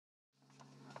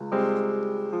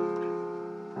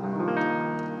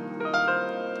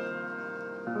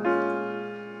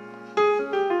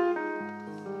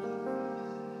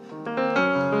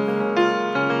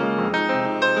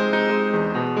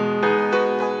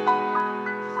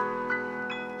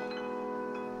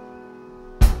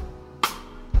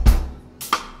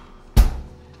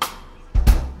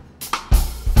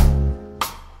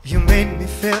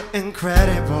feel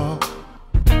incredible.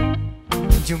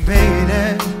 You made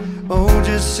it, oh,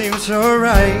 just seems so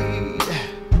right.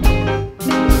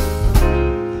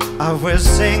 I will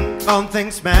sing on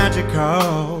things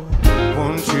magical.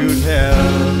 Won't you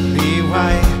tell me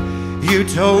why you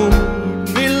told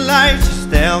me lies?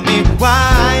 Just tell me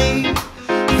why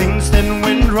things that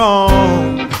went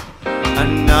wrong.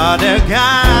 Another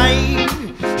guy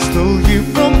stole you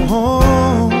from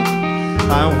home.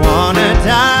 I wanna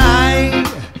die,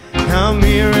 I'm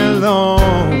here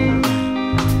alone.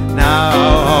 Now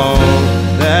all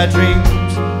the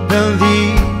dreams,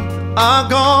 believe, are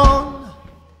gone.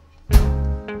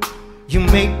 You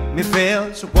make me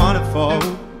feel so wonderful,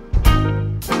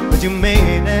 but you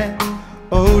made it,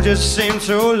 oh, just seem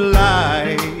so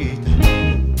light.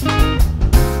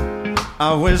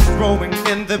 I was growing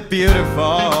in the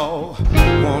beautiful.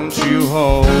 Won't you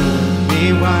hold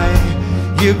me? Why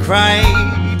you cry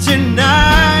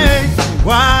tonight?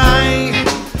 Why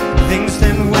things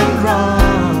then went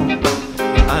wrong?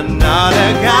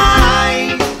 Another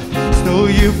guy stole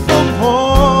you from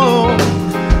home.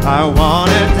 I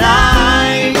wanna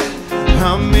die,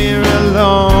 I'm here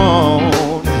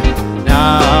alone.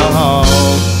 Now all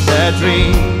the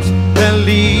dreams,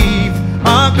 believe,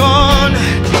 are gone.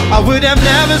 I would have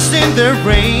never seen the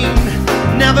rain,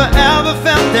 never ever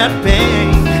felt that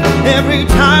pain. Every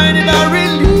time that I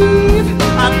relieve,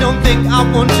 I don't think I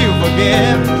want to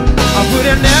forgive. I would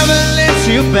have never let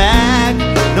you back,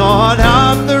 not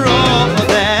after all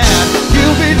that.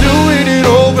 You'll be doing it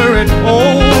over and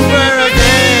over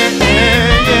again.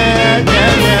 Yeah, yeah,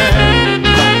 yeah.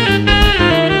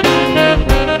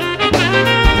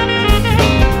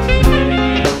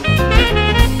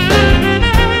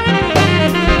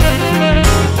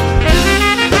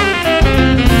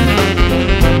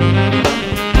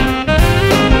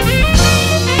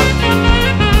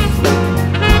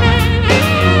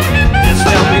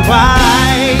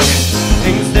 Why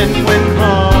things that went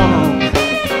wrong?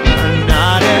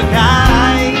 Another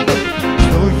guy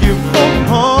stole you from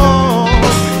home.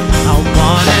 I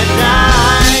wanna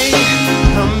die,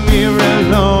 I'm here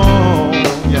alone.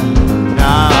 Yeah.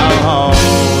 Now all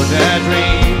the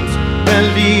dreams,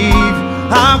 believe,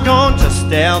 I'm gone. Just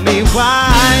tell me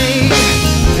why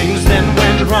things that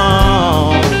went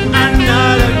wrong.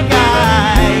 Another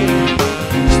guy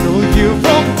stole you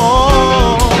from home.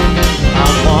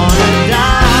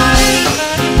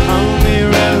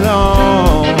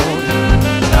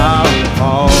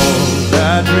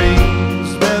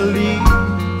 Dreams, believe,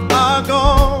 are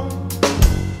gone.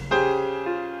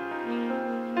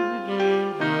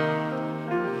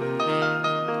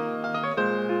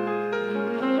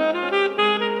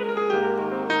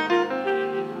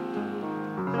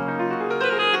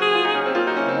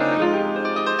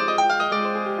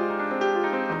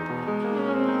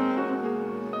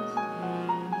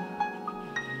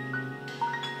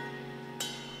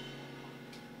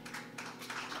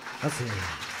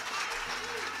 Grazie.